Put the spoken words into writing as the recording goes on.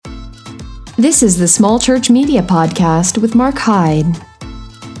This is the Small Church Media Podcast with Mark Hyde.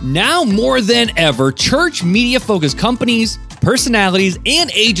 Now more than ever, church media-focused companies, personalities,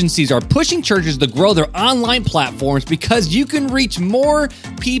 and agencies are pushing churches to grow their online platforms because you can reach more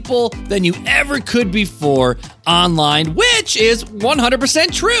people than you ever could before online, which is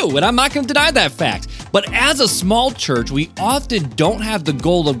 100% true, and I'm not going to deny that fact. But as a small church, we often don't have the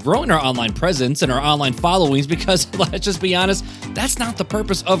goal of growing our online presence and our online followings because, let's just be honest, that's not the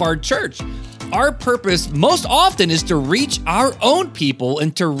purpose of our church. Our purpose most often is to reach our own people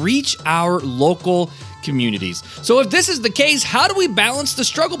and to reach our local communities. So if this is the case, how do we balance the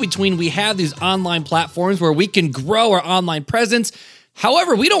struggle between we have these online platforms where we can grow our online presence?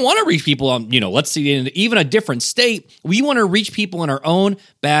 However, we don't want to reach people on, let's see, in even a different state. We want to reach people in our own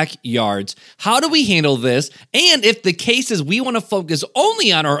backyards. How do we handle this? And if the case is we want to focus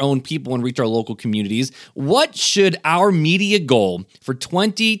only on our own people and reach our local communities, what should our media goal for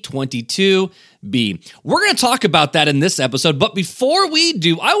 2022 be? We're going to talk about that in this episode, but before we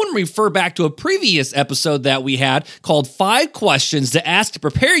do, I want to refer back to a previous episode that we had called 5 Questions to Ask to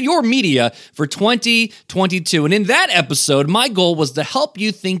Prepare Your Media for 2022. And in that episode, my goal was to help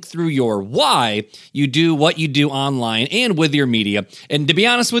you think through your why you do what you do online and with your media. And to be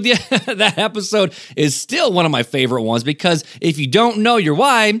honest with you, that episode is still one of my favorite ones because if you don't know your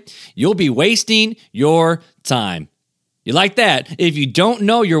why, you'll be wasting your time. You like that? If you don't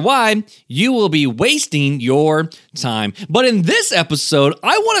know your why, you will be wasting your time. But in this episode,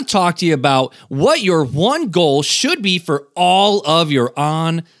 I want to talk to you about what your one goal should be for all of your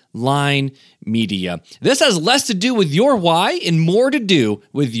online media. This has less to do with your why and more to do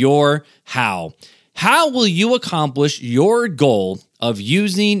with your how. How will you accomplish your goal of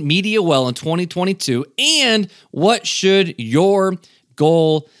using media well in 2022? And what should your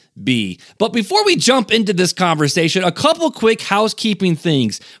goal be? But before we jump into this conversation, a couple quick housekeeping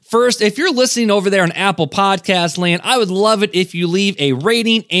things. First, if you're listening over there on Apple Podcast Land, I would love it if you leave a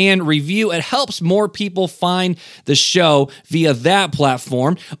rating and review. It helps more people find the show via that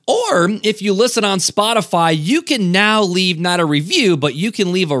platform. Or if you listen on Spotify, you can now leave not a review, but you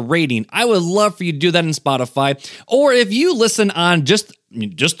can leave a rating. I would love for you to do that in Spotify. Or if you listen on just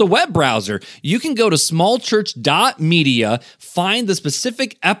the web browser, you can go to smallchurch.media, find the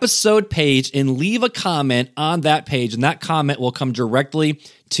specific episode page, and leave a comment on that page, and that comment will come directly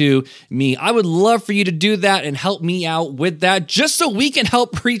to me. I would love for you to do that and help me out with that, just so we can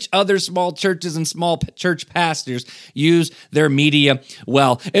help reach other small churches and small church pastors use their media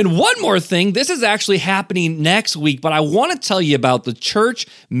well. And one more thing, this is actually happening next week, but I want to tell you about the Church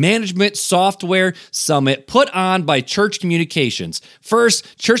Management Software Summit put on by Church Communications.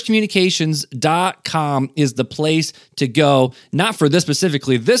 First, churchcommunications.com is the place to go, not for this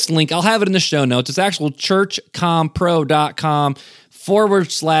specifically. This link, I'll have it in the show notes. It's actual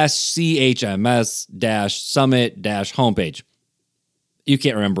churchcompro.com/CHMS-summit-homepage. You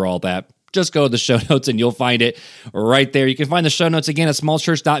can't remember all that. Just go to the show notes and you'll find it right there. You can find the show notes again at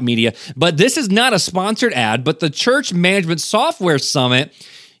smallchurch.media. But this is not a sponsored ad, but the Church Management Software Summit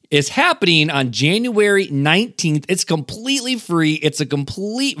is happening on January 19th. It's completely free. It's a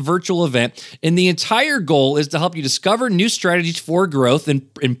complete virtual event. And the entire goal is to help you discover new strategies for growth and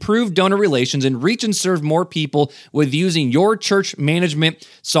improve donor relations and reach and serve more people with using your church management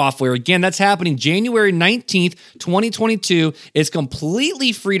software. Again, that's happening January 19th, 2022. It's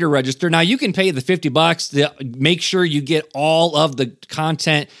completely free to register. Now, you can pay the $50 to make sure you get all of the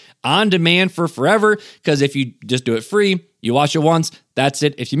content on demand for forever, because if you just do it free, you watch it once, that's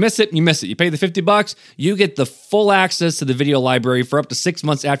it. If you miss it, you miss it. You pay the $50, you get the full access to the video library for up to 6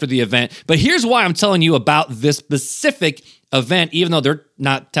 months after the event. But here's why I'm telling you about this specific event, even though they're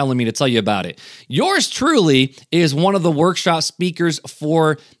not telling me to tell you about it. Yours truly is one of the workshop speakers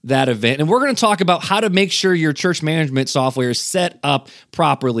for that event. And we're going to talk about how to make sure your church management software is set up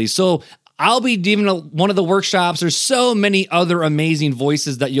properly. So I'll be giving one of the workshops. There's so many other amazing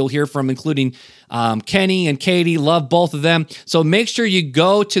voices that you'll hear from, including Kenny and Katie. Love both of them. So make sure you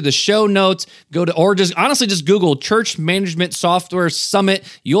go to the show notes, or just Google Church Management Software Summit.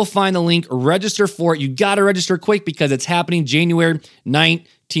 You'll find the link. Register for it. You got to register quick because it's happening January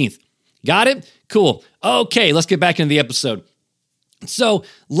 19th. Got it? Cool. Okay, let's get back into the episode. So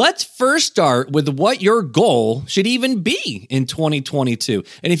let's first start with what your goal should even be in 2022.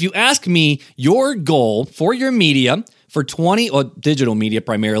 And if you ask me, your goal for your media for digital media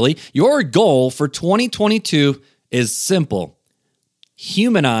primarily, your goal for 2022 is simple.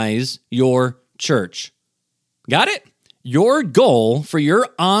 Humanize your church. Got it? Your goal for your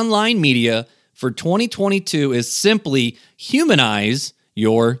online media for 2022 is simply humanize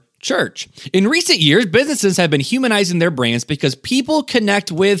your church. In recent years, businesses have been humanizing their brands because people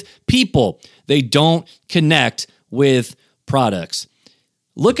connect with people. They don't connect with products.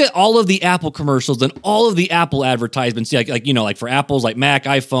 Look at all of the Apple commercials and all of the Apple advertisements, like for Apple's like Mac,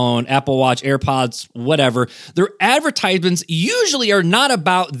 iPhone, Apple Watch, AirPods, whatever. Their advertisements usually are not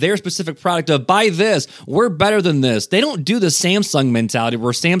about their specific product of buy this, we're better than this. They don't do the Samsung mentality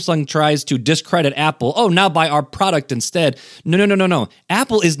where Samsung tries to discredit Apple. Oh, now buy our product instead. No.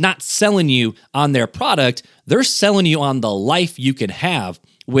 Apple is not selling you on their product. They're selling you on the life you can have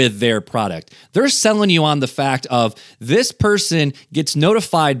with their product. They're selling you on the fact of this person gets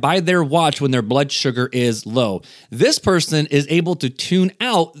notified by their watch when their blood sugar is low. This person is able to tune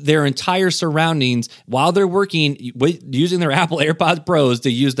out their entire surroundings while they're working using their Apple AirPods Pros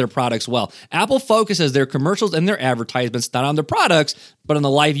to use their products well. Apple focuses their commercials and their advertisements not on their products, but on the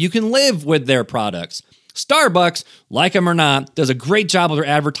life you can live with their products. Starbucks, like them or not, does a great job with their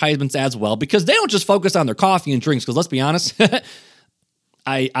advertisements as well because they don't just focus on their coffee and drinks because let's be honest,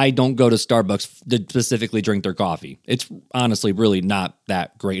 I don't go to Starbucks to specifically drink their coffee. It's honestly really not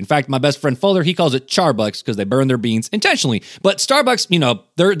that great. In fact, my best friend Fuller, he calls it Charbucks because they burn their beans intentionally. But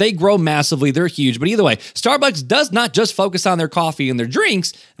Starbucks, they grow massively. They're huge. But either way, Starbucks does not just focus on their coffee and their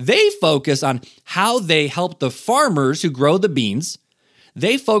drinks. They focus on how they help the farmers who grow the beans.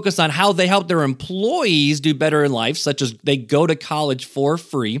 They focus on how they help their employees do better in life, such as they go to college for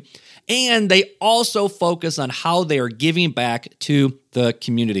free. And they also focus on how they are giving back to the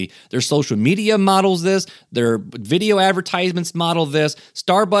community. Their social media models this, their video advertisements model this.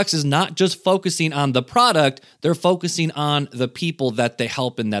 Starbucks is not just focusing on the product, they're focusing on the people that they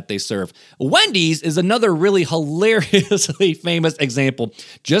help and that they serve. Wendy's is another really hilariously famous example.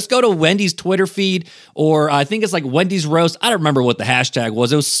 Just go to Wendy's Twitter feed, or I think it's like Wendy's Roast. I don't remember what the hashtag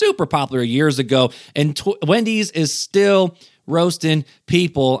was. It was super popular years ago, and Wendy's is still roasting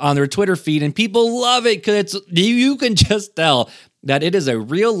people on their Twitter feed, and people love it because you can just tell that it is a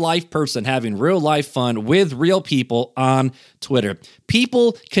real life person having real life fun with real people on Twitter.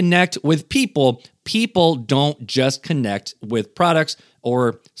 People connect with people. People don't just connect with products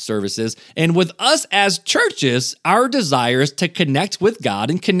or services. And with us as churches, our desire is to connect with God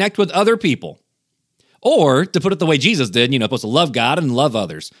and connect with other people. Or, to put it the way Jesus did, supposed to love God and love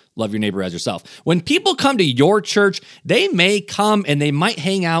others. Love your neighbor as yourself. When people come to your church, they may come and they might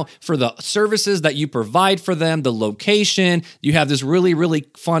hang out for the services that you provide for them, the location. You have this really, really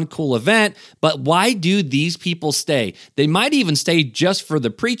fun, cool event. But why do these people stay? They might even stay just for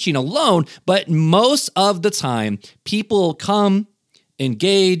the preaching alone, but most of the time, people come,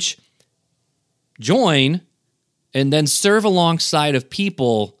 engage, join, and then serve alongside of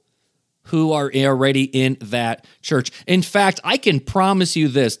people who are already in that church. In fact, I can promise you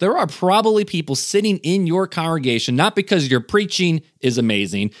this. There are probably people sitting in your congregation, not because your preaching is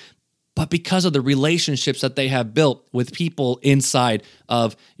amazing, but because of the relationships that they have built with people inside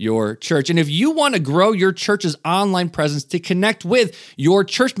of your church. And if you want to grow your church's online presence to connect with your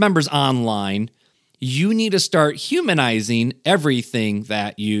church members online, you need to start humanizing everything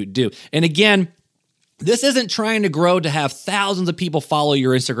that you do. And again, this isn't trying to grow to have thousands of people follow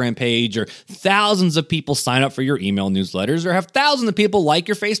your Instagram page or thousands of people sign up for your email newsletters or have thousands of people like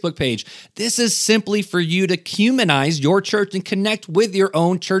your Facebook page. This is simply for you to humanize your church and connect with your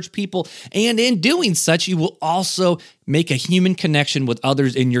own church people. And in doing such, you will also make a human connection with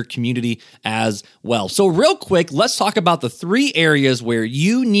others in your community as well. So real quick, let's talk about the 3 areas where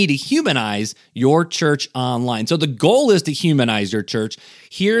you need to humanize your church online. So the goal is to humanize your church.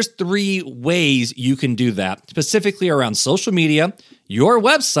 Here's 3 ways you can do that, specifically around social media, your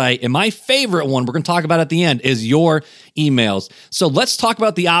website, and my favorite one we're going to talk about at the end is your emails. So let's talk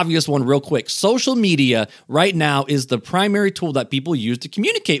about the obvious one real quick. Social media right now is the primary tool that people use to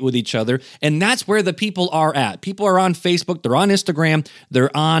communicate with each other, and that's where the people are at. People are on Facebook, they're on Instagram,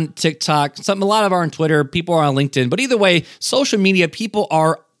 they're on TikTok, a lot of are on Twitter, people are on LinkedIn, but either way, social media,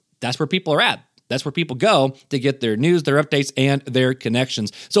 that's where people are at. That's where people go to get their news, their updates, and their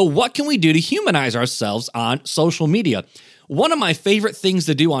connections. So what can we do to humanize ourselves on social media? One of my favorite things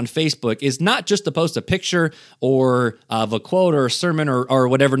to do on Facebook is not just to post a picture or of a quote or a sermon or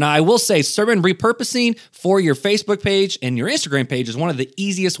whatever. Now, I will say sermon repurposing for your Facebook page and your Instagram page is one of the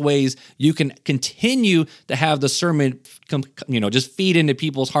easiest ways you can continue to have the sermon just feed into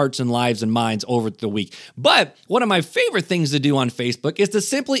people's hearts and lives and minds over the week. But one of my favorite things to do on Facebook is to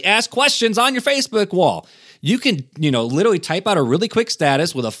simply ask questions on your Facebook wall. You can, literally type out a really quick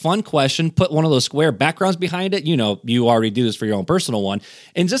status with a fun question, put one of those square backgrounds behind it. You already do this for your own personal one,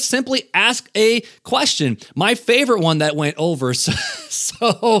 and just simply ask a question. My favorite one that went over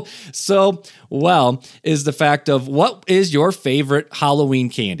so well is the fact of, what is your favorite Halloween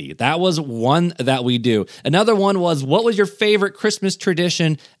candy? That was one that we do. Another one was, what was your favorite Christmas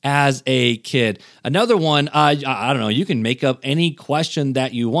tradition as a kid? Another one, I don't know, you can make up any question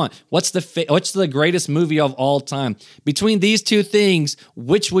that you want. What's the greatest movie of all time? Between these two things,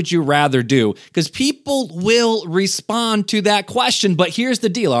 which would you rather do? Because people will respond to that question, but here's the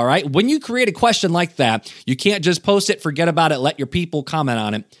deal, all right? When you create a question like that, you can't just post it, forget about it, let your people comment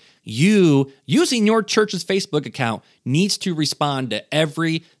on it. You, using your church's Facebook account, needs to respond to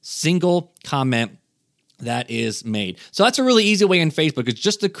every single comment that is made. So that's a really easy way in Facebook. It's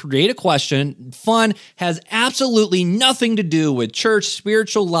just to create a question. Fun, has absolutely nothing to do with church,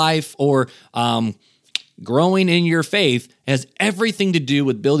 spiritual life, or growing in your faith. It has everything to do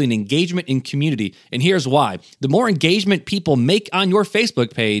with building engagement in community. And here's why. The more engagement people make on your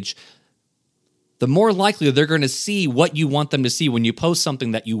Facebook page, the more likely they're going to see what you want them to see when you post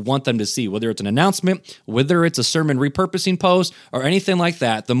something that you want them to see, whether it's an announcement, whether it's a sermon repurposing post, or anything like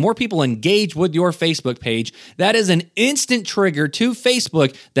that. The more people engage with your Facebook page, that is an instant trigger to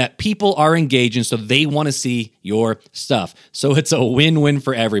Facebook that people are engaging, so they want to see your stuff. So it's a win-win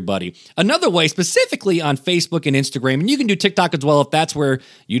for everybody. Another way, specifically on Facebook and Instagram, and you can do TikTok as well if that's where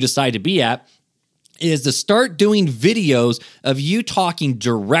you decide to be at, is to start doing videos of you talking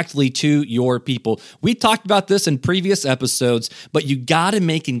directly to your people. We talked about this in previous episodes, but you got to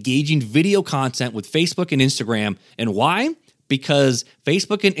make engaging video content with Facebook and Instagram. And why? Because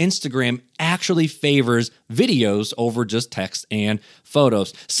Facebook and Instagram actually favors videos over just text and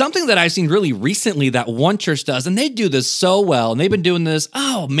photos. Something that I've seen really recently that one church does, and they do this so well, and they've been doing this,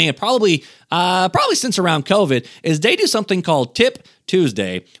 probably since around COVID, is they do something called Tip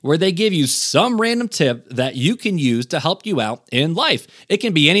Tuesday, where they give you some random tip that you can use to help you out in life. It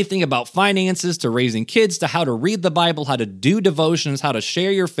can be anything about finances to raising kids to how to read the Bible, how to do devotions, how to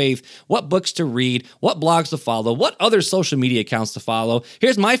share your faith, what books to read, what blogs to follow, what other social media accounts to follow.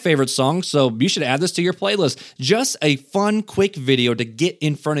 Here's my favorite song, so you should add this to your playlist. Just a fun, quick video to get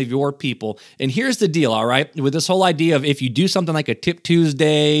in front of your people. And here's the deal, all right? With this whole idea of if you do something like a Tip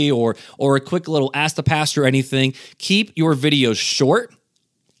Tuesday or a quick little Ask the Pastor or anything, keep your videos short.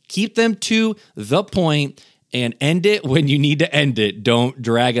 Keep them to the point and end it when you need to end it. Don't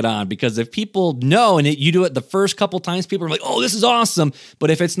drag it on, because if people know and you do it the first couple times, people are like, oh, this is awesome. But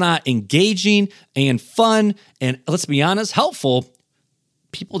if it's not engaging and fun and, let's be honest, helpful,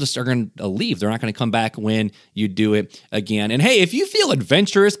 people just are going to leave. They're not going to come back when you do it again. And hey, if you feel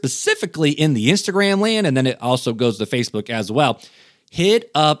adventurous, specifically in the Instagram land, and then it also goes to Facebook as well, hit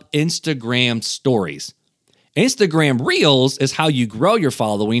up Instagram stories. Instagram Reels is how you grow your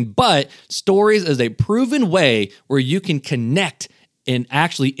following, but Stories is a proven way where you can connect and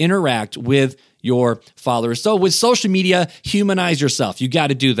actually interact with your followers. So with social media, humanize yourself. You got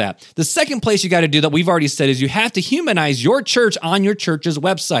to do that. The second place you got to do that, we've already said, is you have to humanize your church on your church's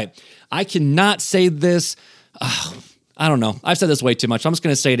website. I cannot say this. I don't know. I've said this way too much. I'm just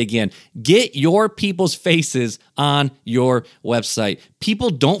going to say it again. Get your people's faces on your website. People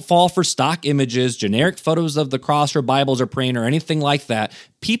don't fall for stock images, generic photos of the cross or Bibles or praying or anything like that.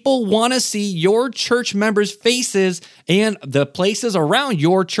 People want to see your church members' faces and the places around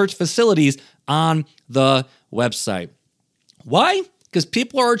your church facilities on the website. Why? Because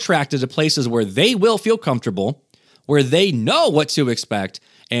people are attracted to places where they will feel comfortable, where they know what to expect,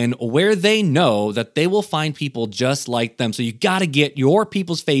 and where they know that they will find people just like them. So you got to get your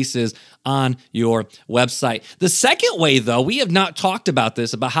people's faces on your website. The second way, though, we have not talked about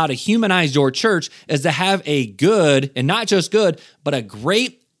this, about how to humanize your church, is to have a good, and not just good, but a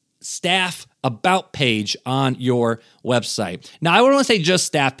great staff about page on your website. Now, I don't want to say just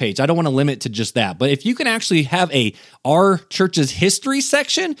staff page. I don't want to limit it to just that. But if you can actually have our church's history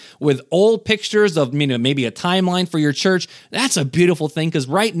section with old pictures of maybe a timeline for your church, that's a beautiful thing, because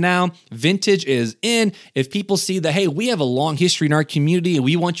right now, vintage is in. If people see that, hey, we have a long history in our community and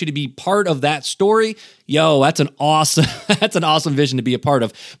we want you to be part of that story, that's an awesome vision to be a part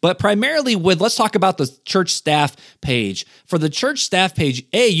of. But primarily let's talk about the church staff page. For the church staff page,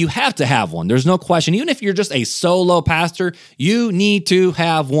 you have to have one. There's no question. Even if you're just a solo pastor, you need to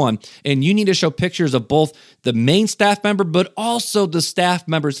have one. And you need to show pictures of both the main staff member, but also the staff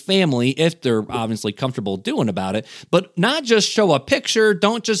member's family, if they're obviously comfortable doing about it. But not just show a picture.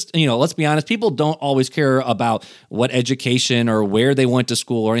 Don't just, let's be honest, people don't always care about what education or where they went to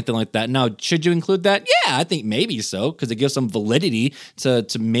school or anything like that. Now, should you include that? Yeah, I think maybe so, because it gives some validity to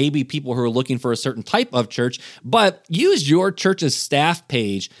maybe people who are looking for a certain type of church. But use your church's staff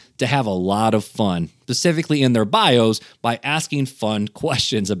page to have a lot of fun, specifically in their bios, by asking fun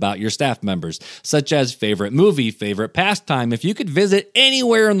questions about your staff members, such as favorite movie, favorite pastime. If you could visit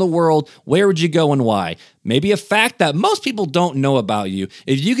anywhere in the world, where would you go and why? Maybe a fact that most people don't know about you.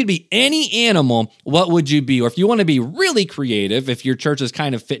 If you could be any animal, what would you be? Or if you want to be really creative, if your church is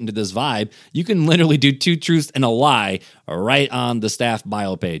kind of fit into this vibe, you can literally do 2 truths and a lie right on the staff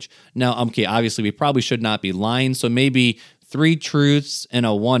bio page. Now, okay, obviously we probably should not be lying, so maybe 3 truths and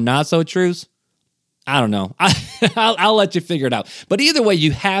a 1 not so truths. I don't know. I'll let you figure it out. But either way,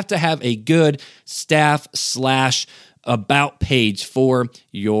 you have to have a good staff/about page for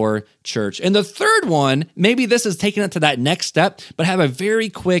your church. And the third one, maybe this is taking it to that next step, but have a very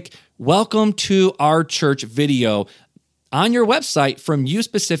quick welcome to our church video on your website from you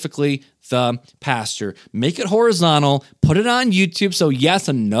specifically, the pastor. Make it horizontal, put it on YouTube. So yes,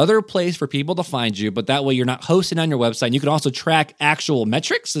 another place for people to find you, but that way you're not hosting on your website. And you can also track actual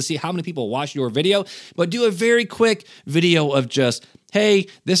metrics to see how many people watch your video, but do a very quick video of just, hey,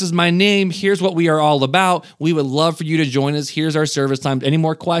 this is my name. Here's what we are all about. We would love for you to join us. Here's our service time. Any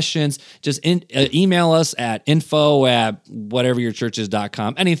more questions, just email us at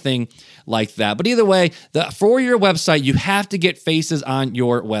info@whateveryourchurches.com, anything like that. But either way, for your website, you have to get faces on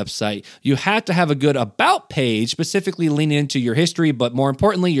your website. You have to have a good about page, specifically leaning into your history, but more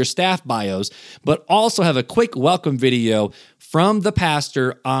importantly, your staff bios, but also have a quick welcome video from the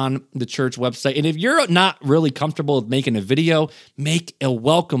pastor on the church website. And if you're not really comfortable with making a video, make a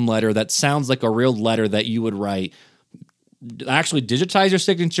welcome letter that sounds like a real letter that you would write. Actually digitize your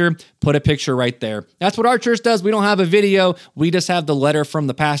signature, put a picture right there. That's what our church does. We don't have a video. We just have the letter from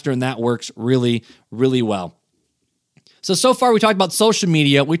the pastor, and that works really, really well. So far we talked about social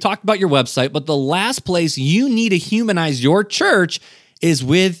media, we talked about your website, but the last place you need to humanize your church is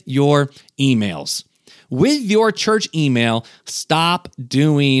with your emails. With your church email, stop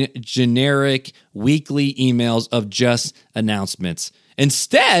doing generic weekly emails of just announcements.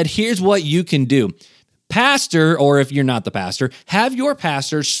 Instead, here's what you can do. Pastor, or if you're not the pastor, have your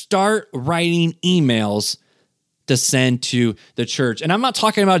pastor start writing emails to send to the church. And I'm not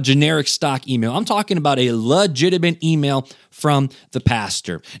talking about generic stock email. I'm talking about a legitimate email from the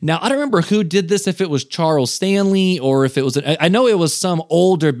pastor. Now, I don't remember who did this, if it was Charles Stanley or if it was, I know it was some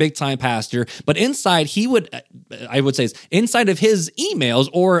older big time pastor, but inside inside of his emails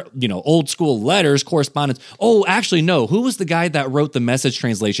or, old school letters, correspondence. Oh, actually, no. Who was the guy that wrote the Message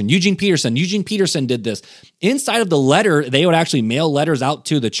translation? Eugene Peterson. Eugene Peterson did this. Inside of the letter, they would actually mail letters out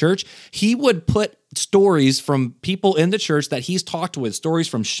to the church. He would put stories from people in the church that he's talked with, stories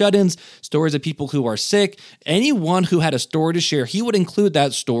from shut-ins, stories of people who are sick, anyone who had a story to share, he would include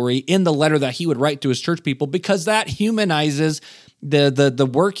that story in the letter that he would write to his church people, because that humanizes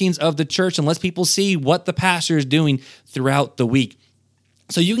the workings of the church and lets people see what the pastor is doing throughout the week.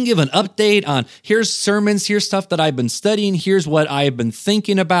 So you can give an update on, here's sermons, here's stuff that I've been studying, here's what I've been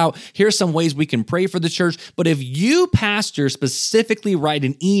thinking about, here's some ways we can pray for the church. But if you, pastor, specifically write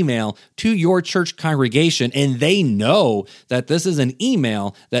an email to your church congregation and they know that this is an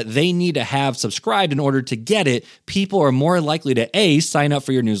email that they need to have subscribed in order to get it, people are more likely to sign up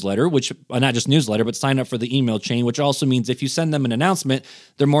for your newsletter, which, not just newsletter, but sign up for the email chain, which also means if you send them an announcement,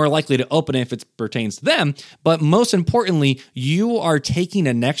 they're more likely to open it if it pertains to them. But most importantly, you are taking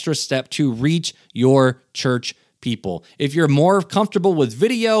an extra step to reach your church people. If you're more comfortable with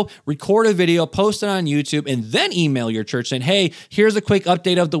video, record a video, post it on YouTube, and then email your church saying, hey, here's a quick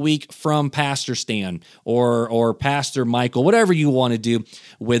update of the week from Pastor Stan or Pastor Michael, whatever you want to do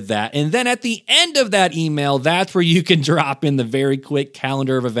with that. And then at the end of that email, that's where you can drop in the very quick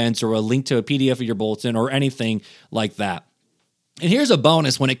calendar of events or a link to a PDF of your bulletin or anything like that. And here's a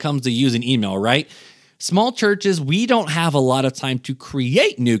bonus when it comes to using email, right? Small churches, we don't have a lot of time to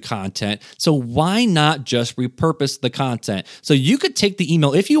create new content, so why not just repurpose the content? So you could take the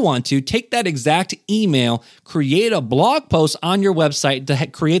email, if you want to, take that exact email, create a blog post on your website to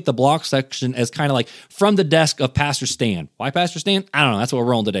create the blog section as kind of like from the desk of Pastor Stan. Why Pastor Stan? I don't know, that's what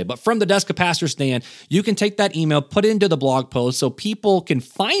we're rolling today. But from the desk of Pastor Stan, you can take that email, put it into the blog post so people can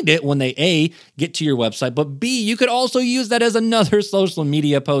find it when they A, get to your website, but B, you could also use that as another social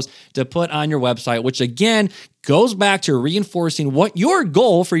media post to put on your website, which again, goes back to reinforcing what your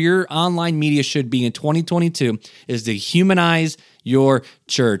goal for your online media should be in 2022 is to humanize your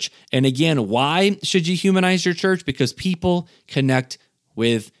church. And again, why should you humanize your church? Because people connect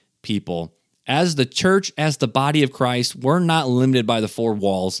with people. As the church, as the body of Christ, we're not limited by the four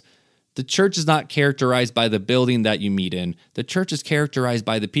walls. The church is not characterized by the building that you meet in. The church is characterized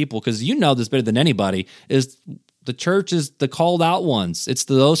by the people, because you know this better than anybody, is the church is the called out ones. It's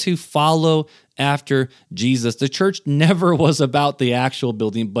those who follow after Jesus. The church never was about the actual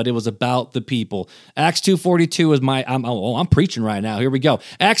building, but it was about the people. Acts 2:42 is I'm preaching right now. Here we go.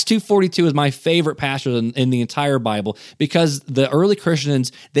 Acts 2:42 is my favorite passage in the entire Bible, because the early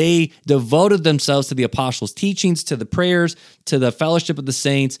Christians, they devoted themselves to the apostles' teachings, to the prayers, to the fellowship of the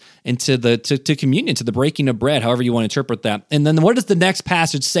saints, and to communion, to the breaking of bread, however you want to interpret that. And then what does the next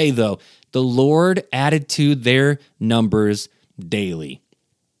passage say, though? The Lord added to their numbers daily.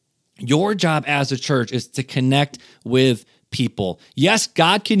 Your job as a church is to connect with people. Yes,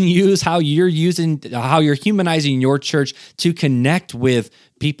 God can use how you're humanizing your church to connect with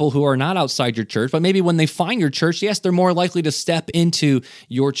people who are not outside your church, but maybe when they find your church, yes, they're more likely to step into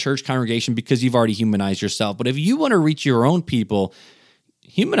your church congregation because you've already humanized yourself. But if you want to reach your own people,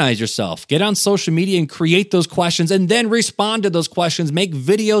 humanize yourself. Get on social media and create those questions and then respond to those questions. Make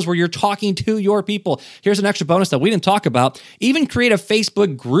videos where you're talking to your people. Here's an extra bonus that we didn't talk about. Even create a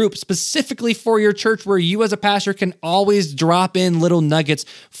Facebook group specifically for your church where you as a pastor can always drop in little nuggets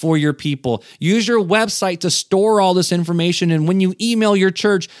for your people. Use your website to store all this information. And when you email your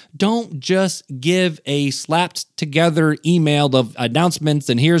church, don't just give a slapped together email of announcements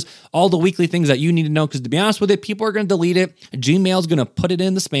and here's all the weekly things that you need to know. Because to be honest with it, people are going to delete it. Gmail's going to put it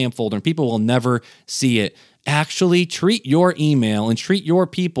in the spam folder and people will never see it. Actually treat your email and treat your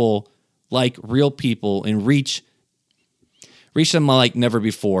people like real people and reach them like never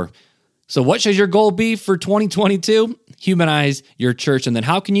before. So what should your goal be for 2022? Humanize your church. And then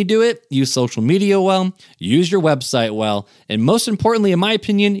how can you do it? Use social media well, use your website well, and most importantly, in my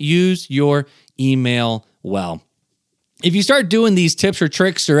opinion, use your email well. If you start doing these tips or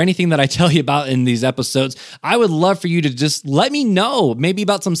tricks or anything that I tell you about in these episodes, I would love for you to just let me know maybe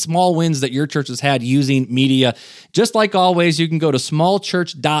about some small wins that your church has had using media. Just like always, you can go to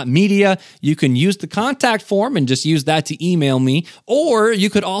smallchurch.media. You can use the contact form and just use that to email me, or you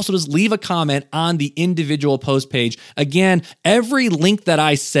could also just leave a comment on the individual post page. Again, every link that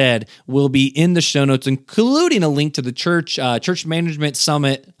I said will be in the show notes, including a link to the church management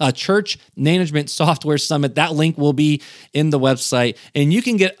summit, church management software summit. That link will be in the website, and you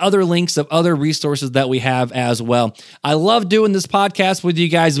can get other links of other resources that we have as well. I love doing this podcast with you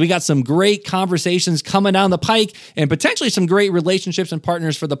guys. We got some great conversations coming down the pike and potentially some great relationships and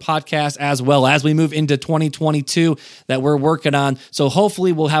partners for the podcast as well as we move into 2022 that we're working on. So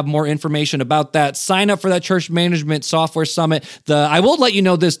hopefully we'll have more information about that. Sign up for that Church Management Software Summit. I will let you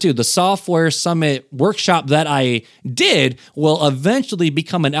know this too. The Software Summit workshop that I did will eventually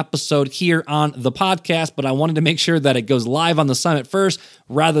become an episode here on the podcast, but I wanted to make sure that it goes live on the summit first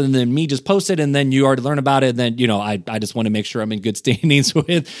rather than me just post it and then you already learn about it. And then, I just want to make sure I'm in good standings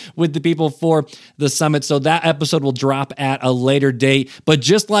with the people for the summit. So that episode will drop at a later date. But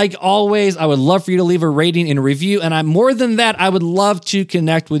just like always, I would love for you to leave a rating and a review. And more than that, I would love to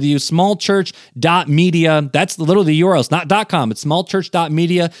connect with you. Smallchurch.media. That's literally the URL. It's not .com. It's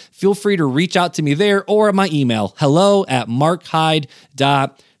smallchurch.media. Feel free to reach out to me there or at my email,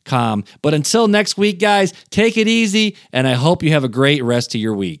 hello@markhyde.com. But until next week, guys, take it easy, and I hope you have a great rest of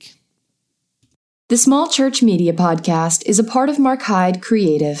your week. The Small Church Media Podcast is a part of Mark Hyde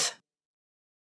Creative.